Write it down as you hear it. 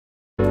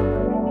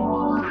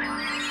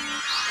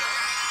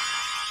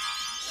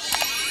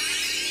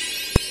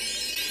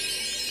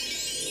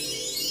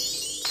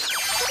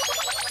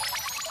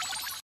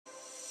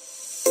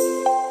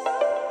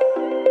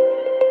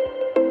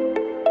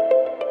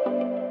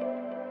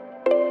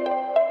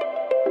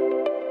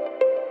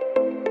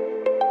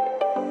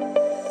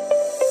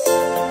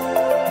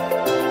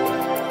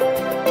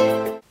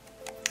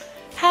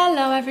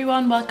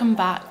everyone, welcome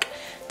back.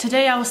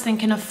 Today I was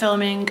thinking of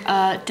filming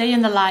a day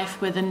in the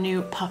life with a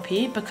new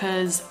puppy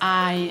because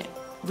I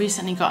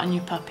recently got a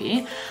new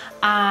puppy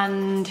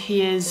and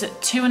he is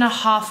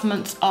 2.5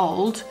 months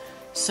old,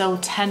 so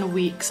 10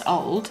 weeks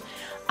old,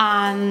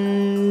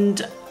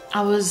 and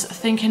I was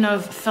thinking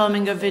of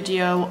filming a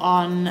video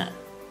on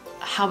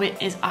how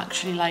it is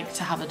actually like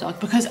to have a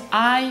dog, because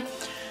I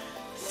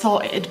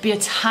thought it'd be a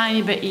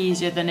tiny bit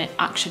easier than it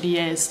actually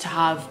is to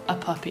have a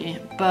puppy,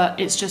 but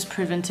it's just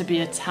proven to be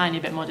a tiny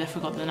bit more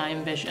difficult than I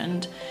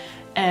envisioned,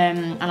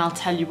 and I'll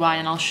tell you why,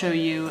 and I'll show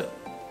you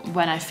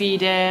when I feed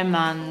him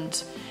and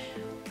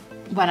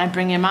when I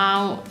bring him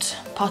out,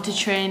 potty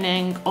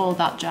training, all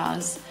that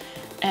jazz.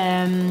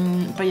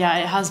 But yeah,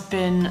 it has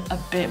been a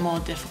bit more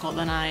difficult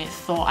than I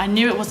thought. I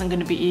knew it wasn't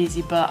going to be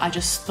easy, but I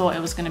just thought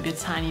it was going to be a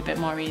tiny bit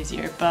more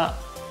easier, but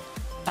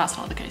that's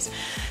not the case.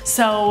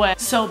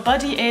 So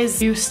Buddy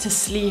is used to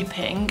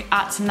sleeping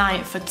at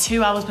night for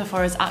 2 hours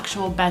before his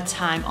actual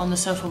bedtime on the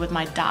sofa with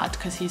my dad,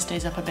 because he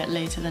stays up a bit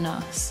later than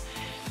us.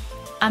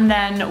 And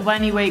then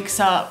when he wakes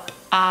up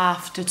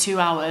after 2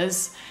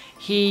 hours,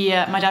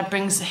 my dad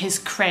brings his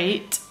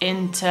crate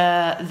into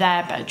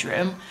their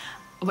bedroom,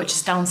 which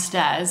is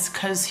downstairs,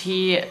 because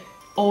he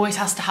always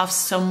has to have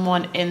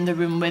someone in the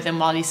room with him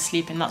while he's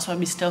sleeping. That's why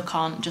we still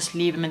can't just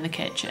leave him in the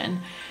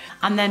kitchen.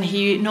 And then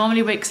he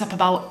normally wakes up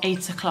about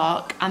 8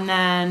 o'clock, and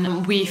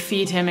then we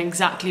feed him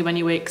exactly when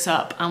he wakes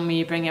up, and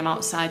we bring him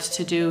outside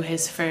to do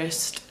his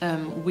first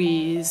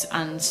wheeze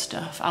and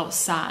stuff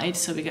outside,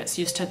 so he gets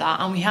used to that.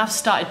 And we have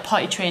started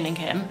potty training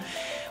him.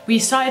 We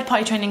started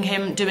potty training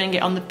him doing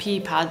it on the pee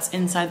pads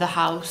inside the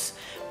house,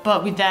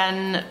 but we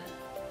then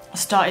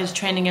started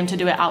training him to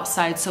do it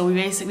outside. So we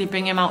basically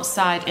bring him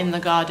outside in the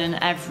garden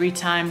every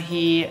time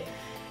he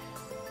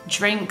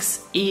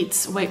drinks,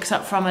 eats, wakes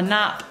up from a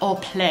nap or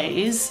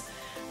plays,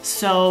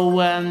 so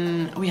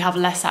we have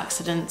less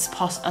accidents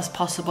as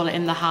possible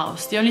in the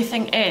house. The only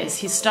thing is,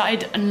 he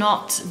started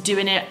not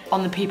doing it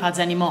on the pee pads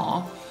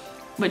anymore,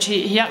 which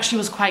he actually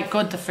was quite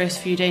good the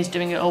first few days,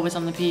 doing it always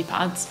on the pee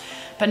pads.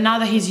 But now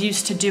that he's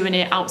used to doing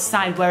it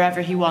outside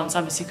wherever he wants,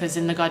 obviously because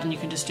in the garden you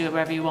can just do it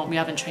wherever you want, we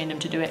haven't trained him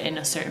to do it in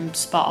a certain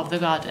spot of the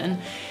garden,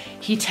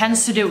 he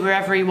tends to do it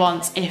wherever he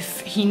wants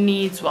if he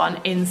needs one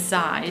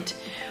inside,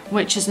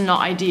 which is not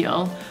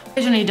ideal.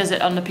 Occasionally he does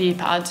it on the pee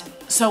pad.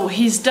 So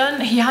he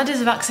had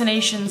his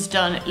vaccinations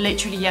done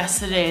literally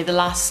yesterday, the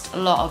last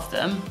lot of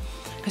them,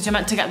 because you're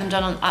meant to get them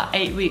done at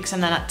 8 weeks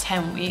and then at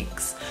 10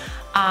 weeks.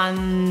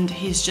 And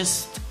he's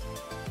just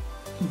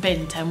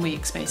been 10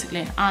 weeks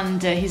basically,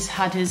 and he's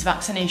had his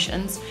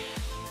vaccinations,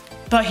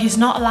 but he's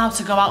not allowed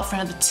to go out for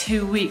another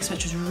 2 weeks,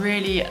 which was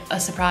really a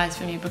surprise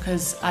for me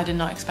because I did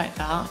not expect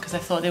that, because I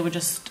thought they were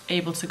just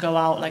able to go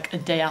out like a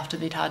day after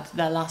they'd had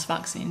their last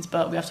vaccines,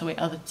 but we have to wait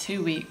another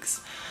 2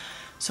 weeks.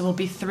 So it'll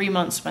be 3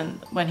 months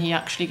when he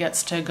actually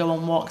gets to go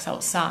on walks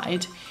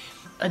outside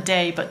a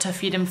day, but to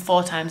feed him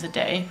 4 times a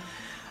day.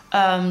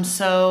 I'll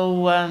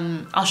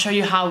show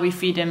you how we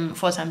feed him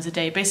 4 times a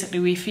day. Basically,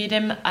 we feed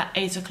him at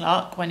 8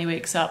 o'clock when he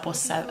wakes up, or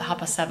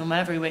 7:30,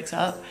 whenever he wakes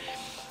up.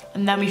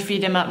 And then we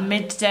feed him at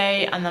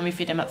midday, and then we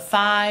feed him at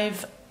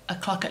 5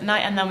 o'clock at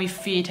night, and then we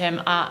feed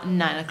him at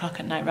 9 o'clock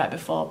at night, right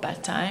before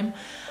bedtime.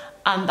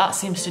 And that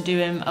seems to do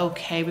him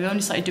okay. We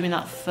only started doing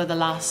that for the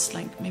last,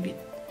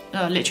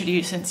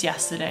 literally since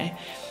yesterday.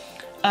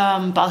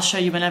 But I'll show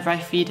you whenever I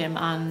feed him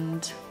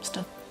and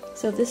stuff.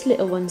 So this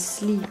little one's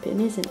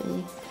sleeping, isn't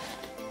he?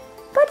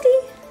 Buddy!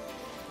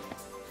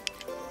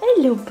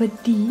 Hello,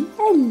 Buddy.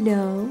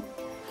 Hello.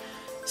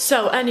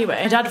 So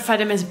anyway, my dad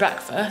fed him his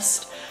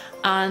breakfast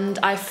and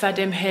I fed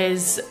him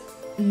his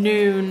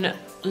noon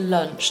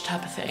lunch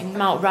type of thing.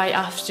 I'm out right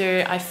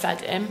after I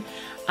fed him,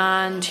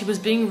 and he was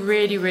being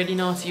really, really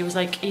naughty. He was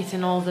like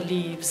eating all the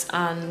leaves,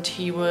 and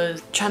he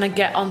was trying to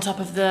get on top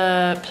of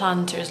the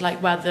planters,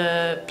 like where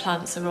the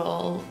plants are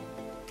all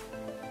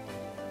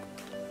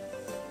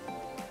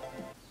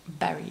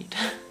buried.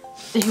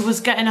 He was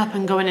getting up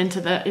and going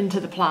into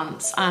the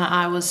plants, and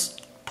I was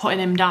putting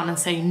him down and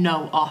saying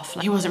no, off.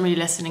 Like, he wasn't really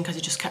listening because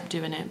he just kept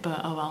doing it,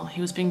 but oh well,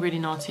 he was being really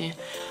naughty.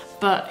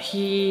 But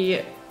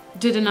he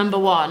did a number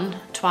 1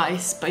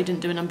 twice, but he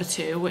didn't do a number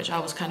 2, which I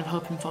was kind of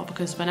hoping for,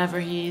 because whenever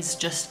he's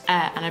just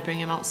and I bring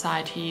him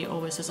outside, he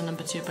always does a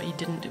number 2, but he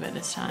didn't do it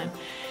this time.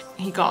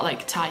 He got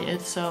like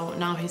tired, so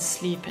now he's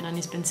sleeping, and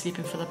he's been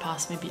sleeping for the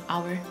past maybe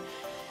hour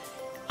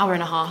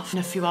and a half. In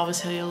a few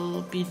hours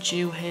he'll be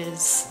due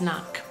his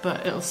snack,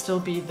 but it'll still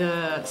be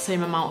the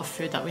same amount of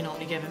food that we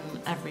normally give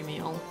him every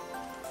meal.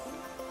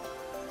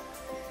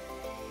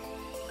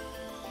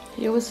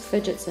 He always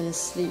fidgets in his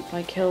sleep,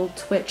 like he'll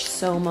twitch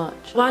so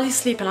much. While he's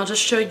sleeping, I'll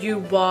just show you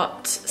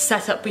what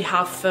setup we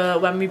have for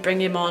when we bring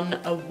him on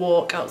a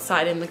walk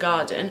outside in the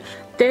garden.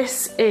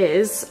 This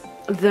is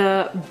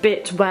the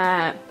bit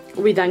where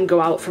we then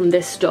go out from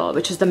this door,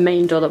 which is the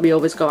main door that we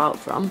always go out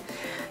from.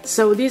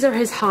 So these are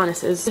his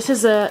harnesses. This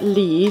is a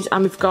lead,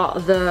 and we've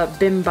got the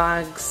bin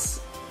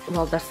bags.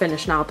 Well, they're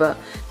finished now, but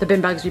the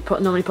bin bags we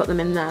normally put them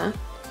in there.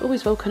 Oh,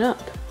 he's woken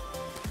up.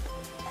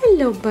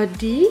 Hello,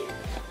 Buddy.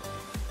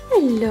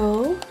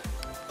 Hello.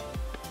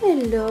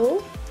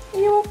 Hello. Are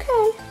you okay?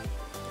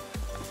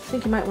 I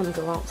think he might want to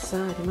go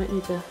outside. He might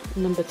need a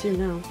number 2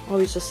 now.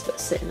 Or he's just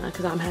sitting there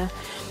because I'm here.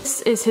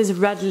 This is his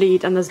red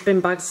lead and there's bin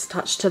bags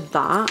attached to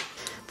that.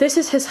 This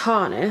is his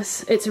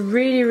harness. It's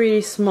really,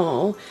 really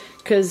small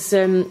because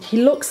he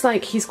looks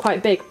like he's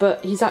quite big,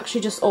 but he's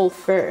actually just all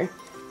fur.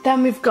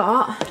 Then we've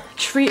got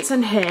treats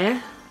in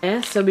here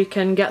so we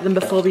can get them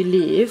before we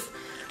leave.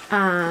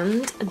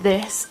 And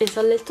this is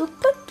a little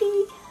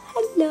puppy.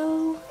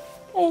 Hello.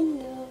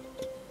 Hello.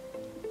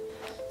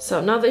 So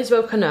now that he's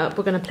woken up,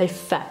 we're going to play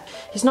fetch.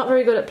 He's not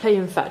very good at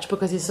playing fetch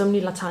because he's only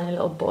a tiny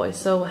little boy.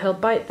 So he'll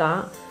bite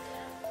that,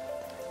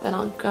 then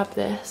I'll grab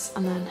this,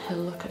 and then he'll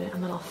look at it,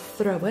 and then I'll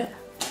throw it,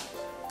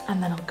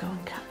 and then I'll go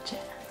and catch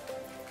it.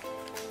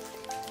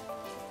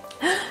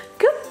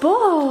 Good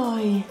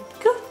boy!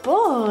 Good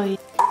boy!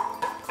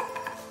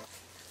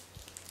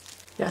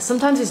 Yeah,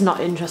 sometimes he's not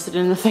interested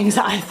in the things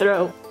that I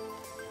throw.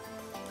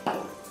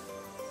 Go!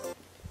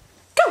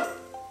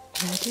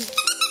 Ready?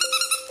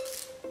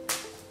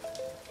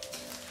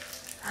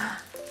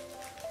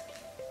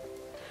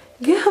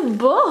 Good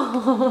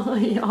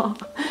boy!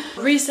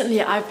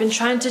 Recently I've been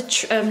trying to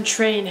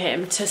train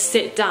him to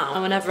sit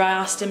down whenever I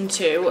asked him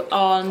to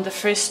on the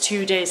first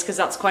 2 days because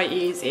that's quite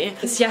easy.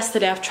 Since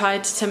yesterday I've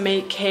tried to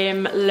make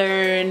him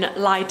learn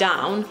lie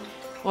down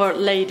or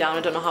lay down,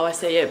 I don't know how I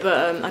say it,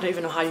 but I don't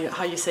even know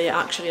how you say it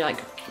actually,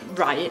 like,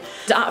 right.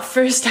 At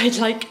first I'd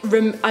like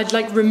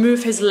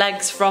remove his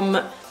legs from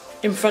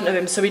in front of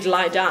him so he'd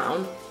lie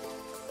down.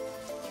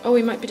 Oh,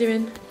 he might be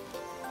doing...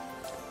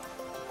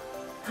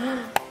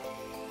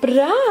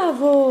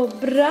 Bravo,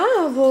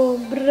 bravo,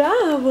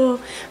 bravo,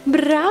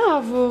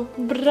 bravo,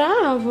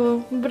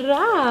 bravo,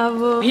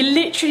 bravo. He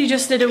literally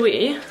just did a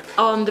wee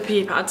on the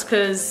pee pads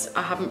because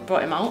I haven't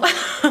brought him out.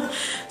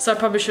 So I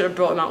probably should have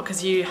brought him out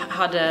because he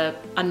had a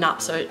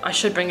nap, so I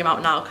should bring him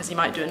out now because he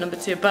might do a number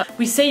 2. But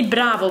we say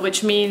bravo,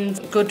 which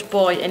means good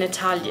boy in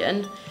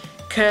Italian,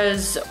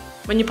 because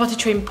when you potty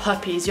train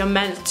puppies, you're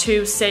meant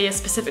to say a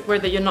specific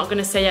word that you're not going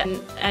to say at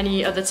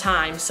any other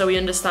time. So he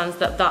understands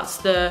that that's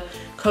the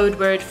code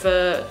word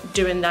for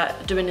doing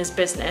his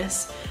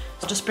business.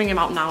 I'll just bring him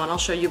out now and I'll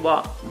show you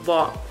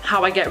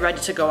how I get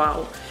ready to go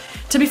out.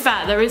 To be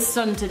fair, there is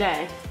sun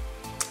today,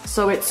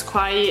 so it's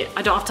quite,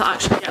 I don't have to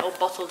actually get all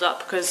bottled up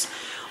because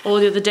all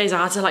the other days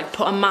I had to like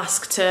put a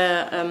mask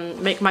to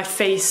make my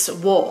face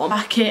warm.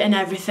 Jacket and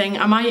everything.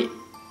 I might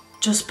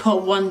just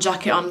put one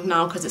jacket on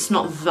now because it's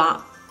not that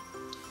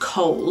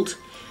cold,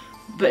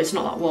 but it's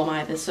not that warm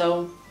either.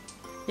 So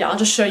yeah, I'll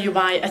just show you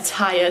my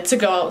attire to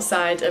go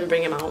outside and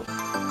bring him out.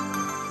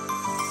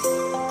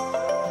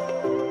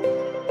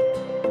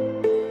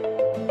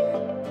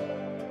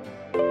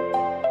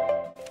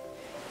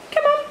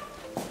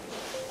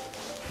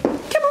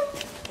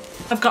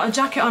 I've got a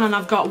jacket on and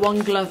I've got one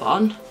glove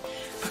on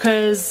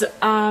because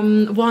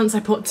once I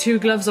put 2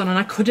 gloves on and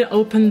I couldn't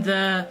open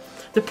the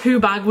poo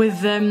bag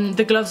with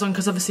the gloves on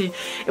because obviously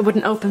it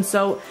wouldn't open.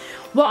 So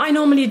what I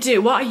normally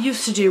do, what I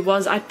used to do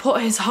was I'd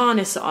put his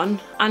harness on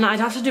and I'd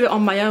have to do it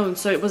on my own,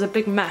 so it was a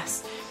big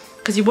mess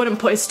because he wouldn't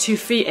put his 2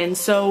 feet in.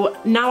 So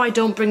now I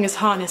don't bring his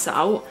harness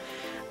out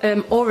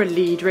or a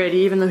lead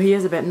really, even though he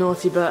is a bit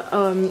naughty, but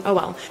oh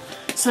well.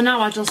 So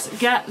now I just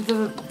get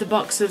the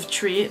box of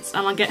treats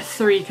and I'll get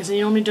 3 because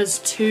he normally does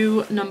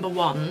 2 number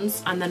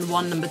 1s and then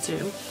 1 number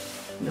 2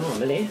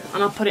 normally,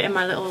 and I'll put it in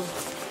my little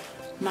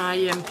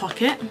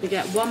pocket. We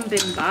get 1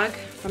 bin bag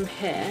from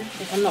here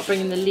if I'm not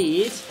bringing the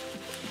lead,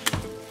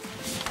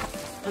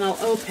 and I'll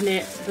open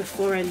it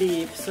before I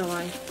leave so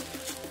I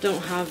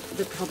don't have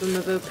the problem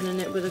of opening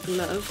it with a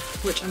glove,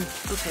 which I'm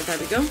okay. There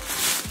we go.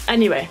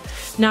 Anyway,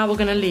 now we're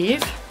gonna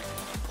leave.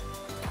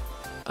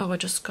 Oh, I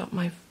just got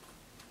my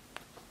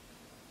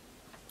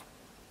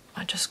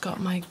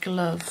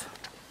glove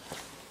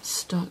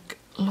stuck.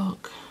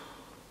 Look,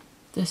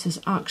 this is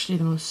actually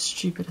the most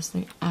stupidest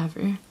thing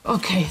ever.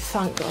 Okay,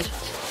 thank God.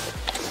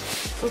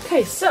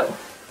 Okay, so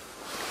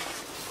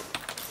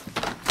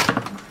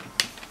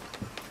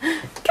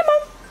come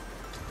on.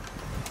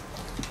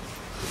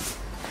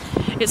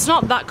 It's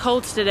not that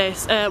cold today,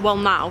 well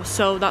now,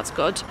 so that's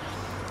good.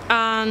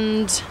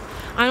 And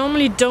I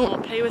normally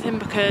don't play with him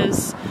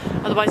because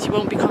otherwise he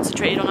won't be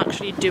concentrated on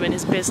actually doing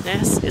his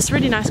business. It's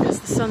really nice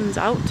because the sun's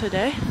out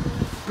today.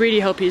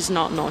 Really hope he's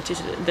not naughty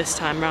this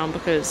time round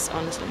because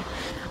honestly,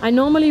 I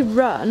normally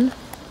run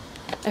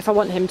if I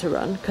want him to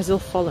run because he'll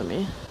follow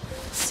me.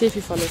 See if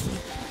he follows me.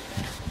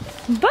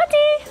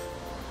 Buddy!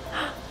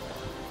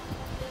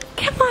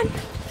 Come on!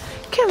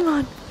 Come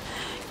on!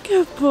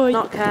 Good boy!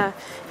 Not care.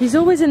 He's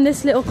always in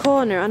this little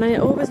corner and I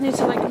always need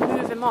to like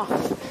move him off.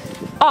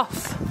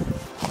 Off!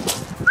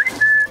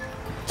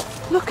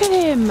 Look at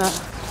him!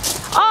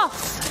 Off!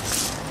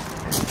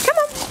 Come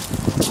on!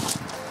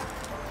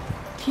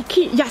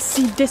 Yes,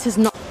 see, this is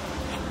not...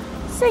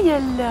 Say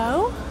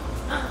hello!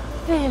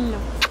 Say hello!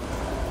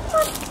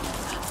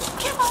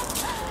 Come on!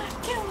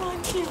 Come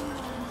on, come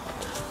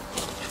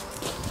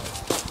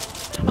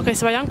on! Okay,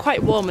 so I am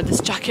quite warm with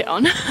this jacket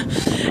on.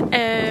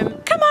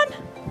 Come on!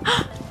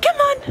 Come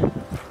on!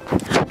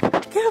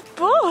 Good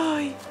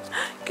boy!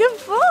 Good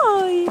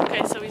boy!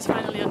 Okay, so he's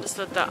finally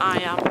understood that I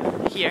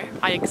am here,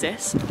 I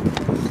exist.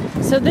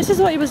 So this is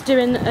what he was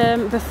doing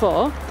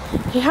before.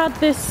 He had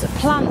this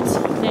plant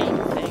name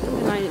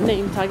thing,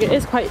 name tag. It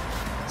is quite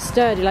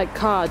sturdy, like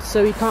cards,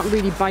 so he can't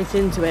really bite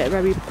into it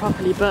very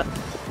properly, but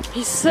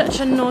he's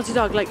such a naughty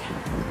dog. Like,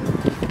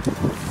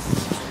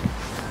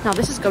 now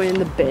this is going in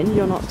the bin,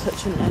 you're not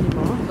touching it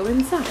anymore. Go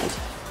inside.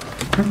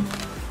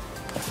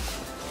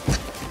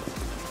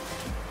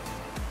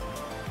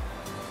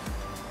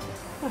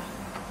 Oh,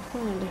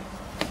 finally.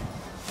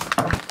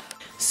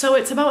 So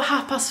it's about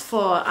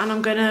 4:30 and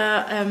I'm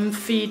gonna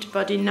feed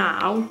Buddy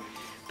now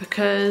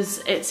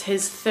because it's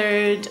his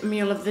 3rd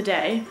meal of the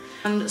day.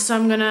 And so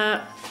I'm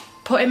gonna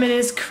put him in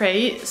his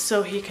crate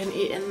so he can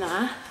eat in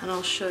there, and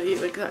I'll show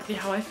you exactly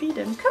how I feed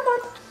him. Come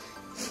on.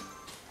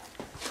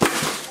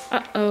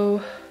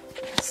 Uh-oh.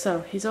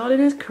 So he's all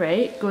in his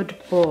crate. Good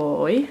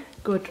boy.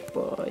 Good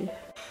boy.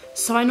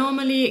 So I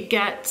normally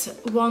get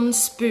 1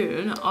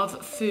 spoon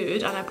of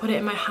food and I put it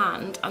in my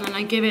hand and then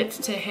I give it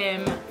to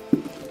him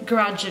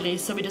gradually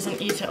so he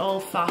doesn't eat it all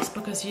fast,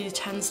 because he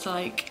tends to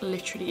like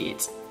literally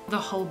eat the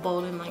whole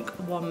bowl in like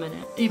 1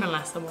 minute, even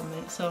less than 1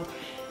 minute. So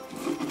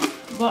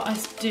what I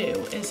do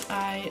is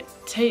I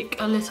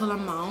take a little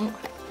amount.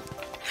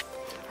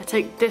 I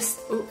take this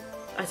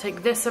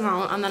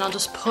amount and then I'll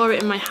just pour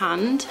it in my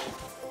hand.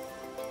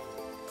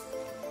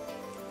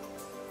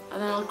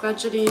 And then I'll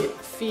gradually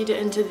feed it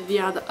into the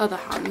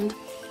other hand.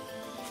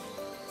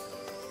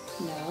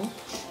 No,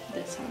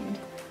 this hand.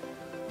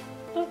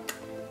 Look.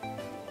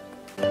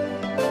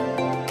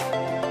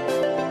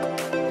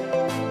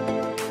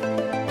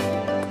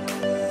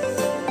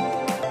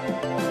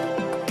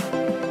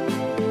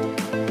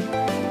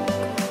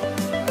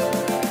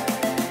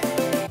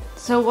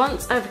 So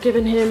once I've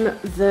given him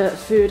the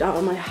food out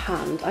of my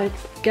hand, I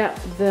get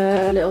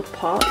the little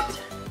pot,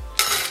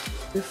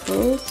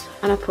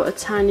 and I put a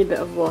tiny bit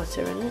of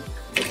water in it.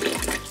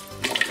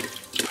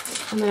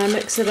 And then I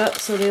mix it up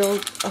so they all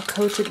are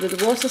coated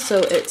with water, so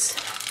it's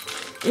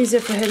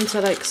easier for him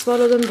to like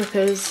swallow them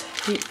because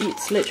he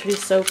eats literally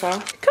so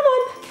fast. Come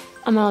on!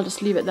 And then I'll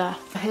just leave it there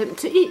for him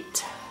to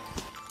eat.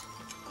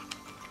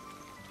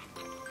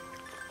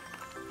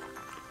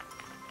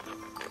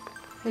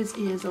 His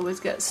ears always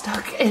get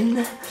stuck in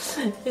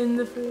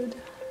the food.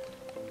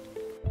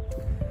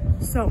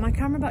 So my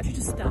camera battery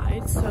just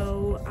died,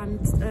 so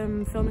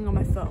I'm filming on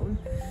my phone.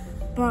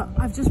 But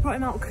I've just brought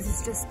him out because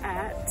he's just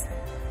ate.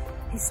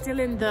 He's still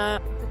in the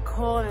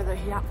corner that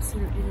he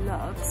absolutely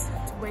loves,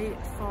 to wait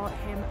for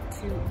him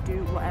to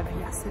do whatever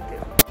he has to do.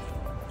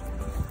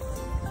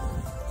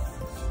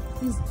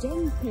 He's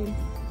jumping.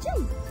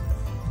 Jump!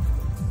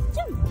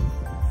 Jump!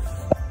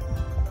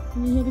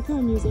 Can you hear the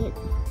car music?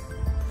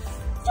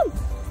 Jump!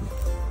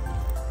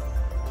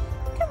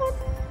 Come on!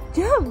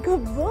 Jump!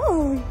 Good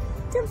boy!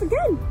 Jump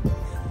again!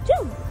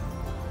 Jump!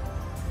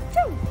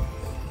 Jump!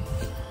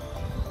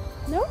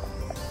 No?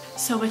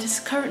 So it is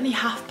currently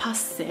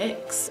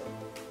 6:30.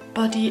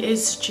 Buddy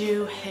is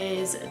due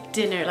his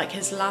dinner, like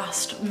his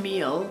last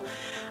meal,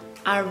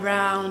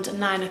 around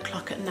 9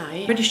 o'clock at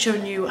night. I've already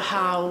shown you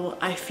how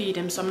I feed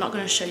him, so I'm not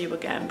going to show you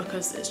again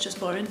because it's just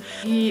boring.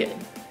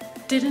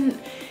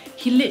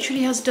 He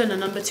literally has done a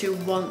number 2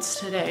 once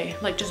today,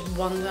 like just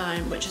one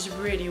time, which is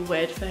really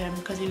weird for him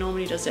because he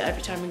normally does it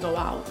every time we go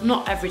out.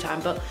 Not every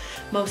time, but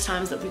most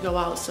times that we go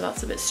out, so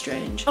that's a bit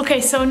strange. Okay,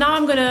 so now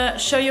I'm gonna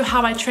show you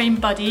how I train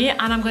Buddy,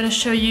 and I'm gonna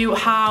show you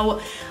how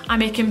I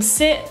make him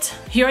sit.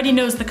 He already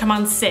knows the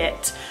command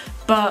sit,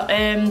 but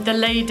the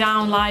lay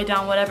down, lie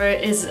down, whatever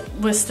it is,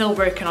 we're still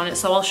working on it,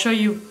 so I'll show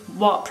you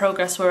what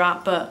progress we're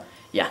at, but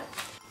yeah.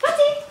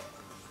 Buddy!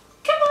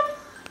 Come on!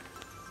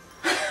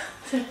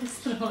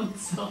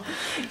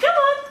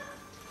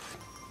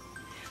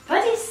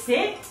 Buddy,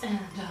 sit and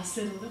just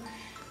a little.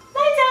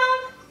 Lie down!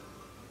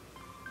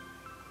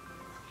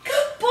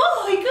 Good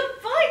boy, good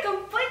boy,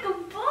 good boy,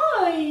 good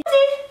boy!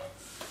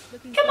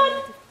 Buddy! Come on!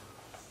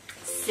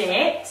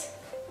 Sit!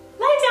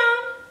 Lie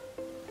down!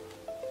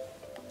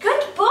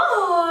 Good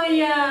boy!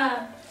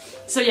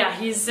 So yeah,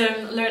 he's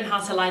learned how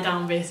to lie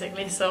down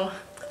basically, so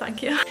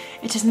thank you.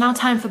 It is now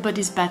time for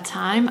Buddy's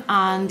bedtime,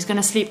 and he's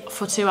gonna sleep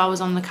for 2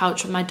 hours on the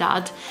couch with my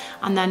dad,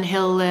 and then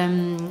he'll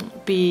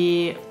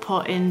be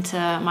put into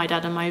my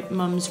dad and my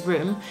mum's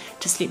room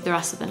to sleep the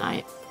rest of the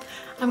night.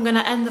 I'm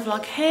gonna end the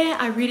vlog here.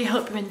 I really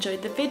hope you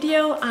enjoyed the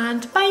video,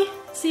 and bye!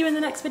 See you in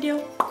the next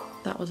video.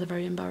 That was a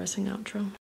very embarrassing outro.